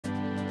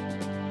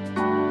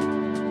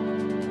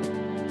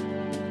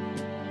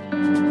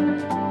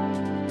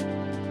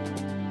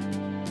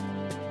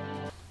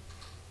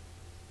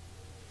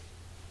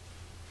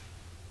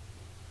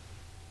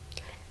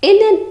In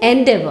an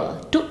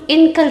endeavor to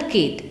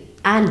inculcate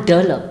and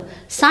develop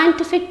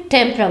scientific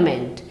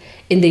temperament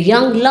in the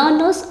young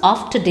learners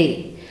of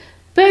today,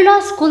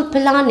 Birla School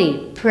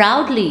Pilani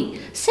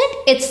proudly set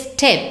its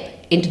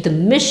step into the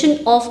mission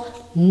of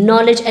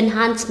knowledge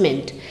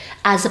enhancement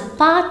as a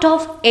part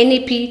of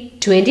NEP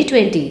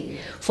 2020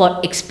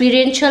 for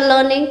experiential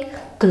learning,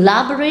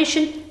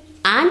 collaboration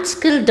and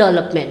skill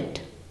development.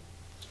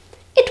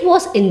 It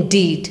was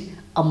indeed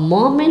a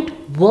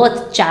moment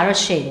worth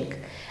cherishing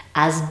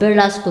as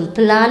Birla School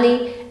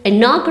Pilani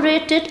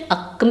inaugurated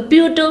a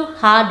computer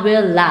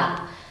hardware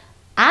lab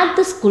at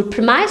the school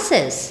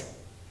premises.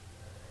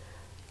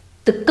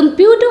 The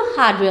computer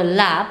hardware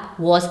lab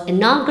was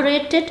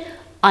inaugurated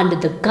under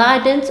the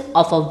guidance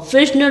of a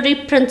visionary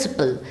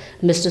principal,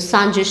 Mr.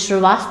 Sanjay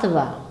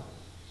Srivastava.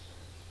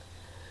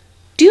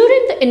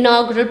 During the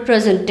inaugural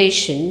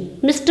presentation,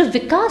 Mr.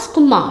 Vikas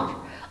Kumar,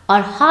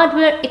 our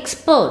hardware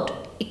expert,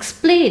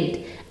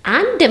 explained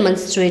and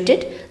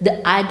demonstrated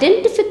the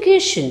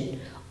identification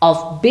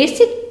of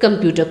basic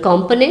computer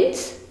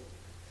components,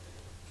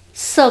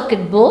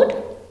 circuit board,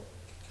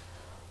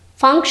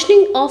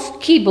 functioning of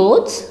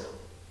keyboards,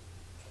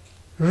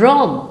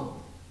 ROM,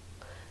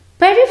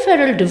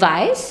 peripheral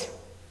device,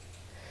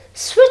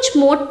 switch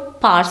mode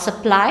power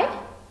supply,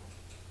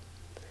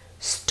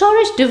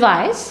 storage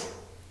device,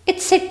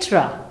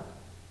 etc.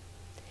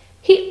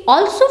 He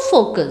also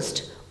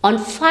focused on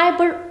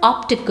fiber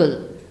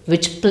optical,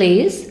 which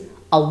plays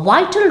a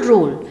vital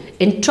role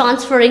in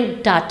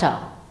transferring data.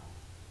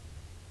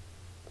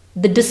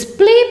 The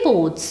display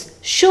boards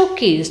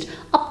showcased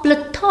a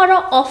plethora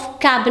of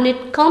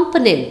cabinet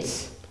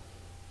components.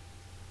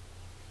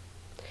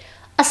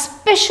 A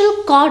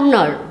special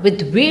corner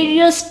with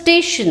various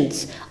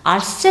stations are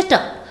set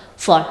up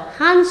for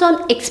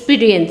hands-on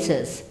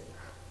experiences.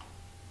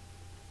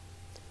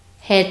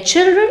 Here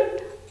children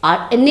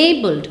are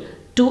enabled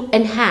to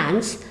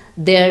enhance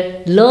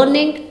their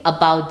learning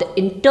about the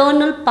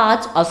internal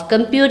parts of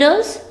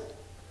computers,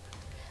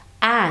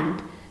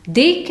 and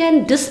they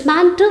can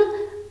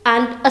dismantle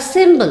and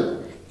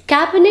assemble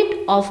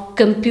cabinet of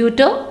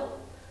computer,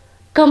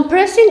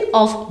 compressing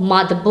of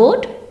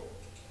motherboard,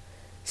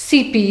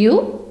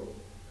 CPU,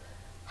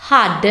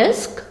 hard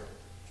disk,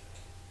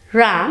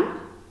 RAM,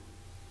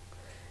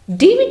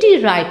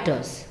 DVD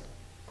writers.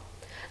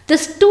 The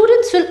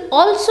students will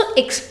also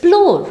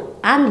explore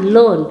and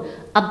learn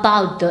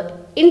about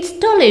the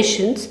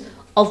installations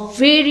of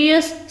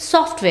various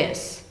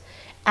softwares,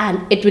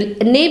 and it will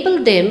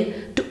enable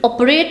them to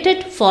operate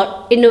it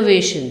for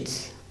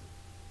innovations.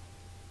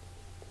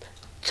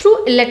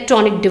 Through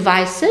electronic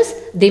devices,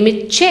 they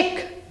may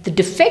check the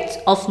defects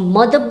of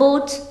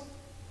motherboards.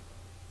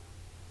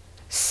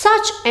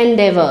 Such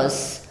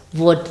endeavors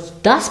would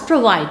thus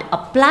provide a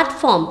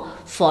platform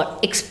for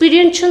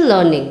experiential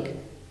learning,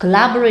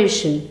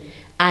 collaboration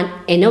and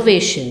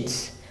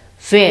innovations,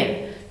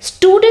 where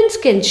students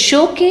can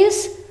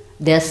showcase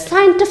their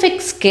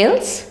scientific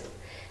skills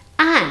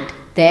and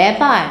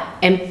thereby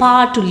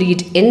empower to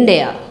lead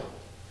India.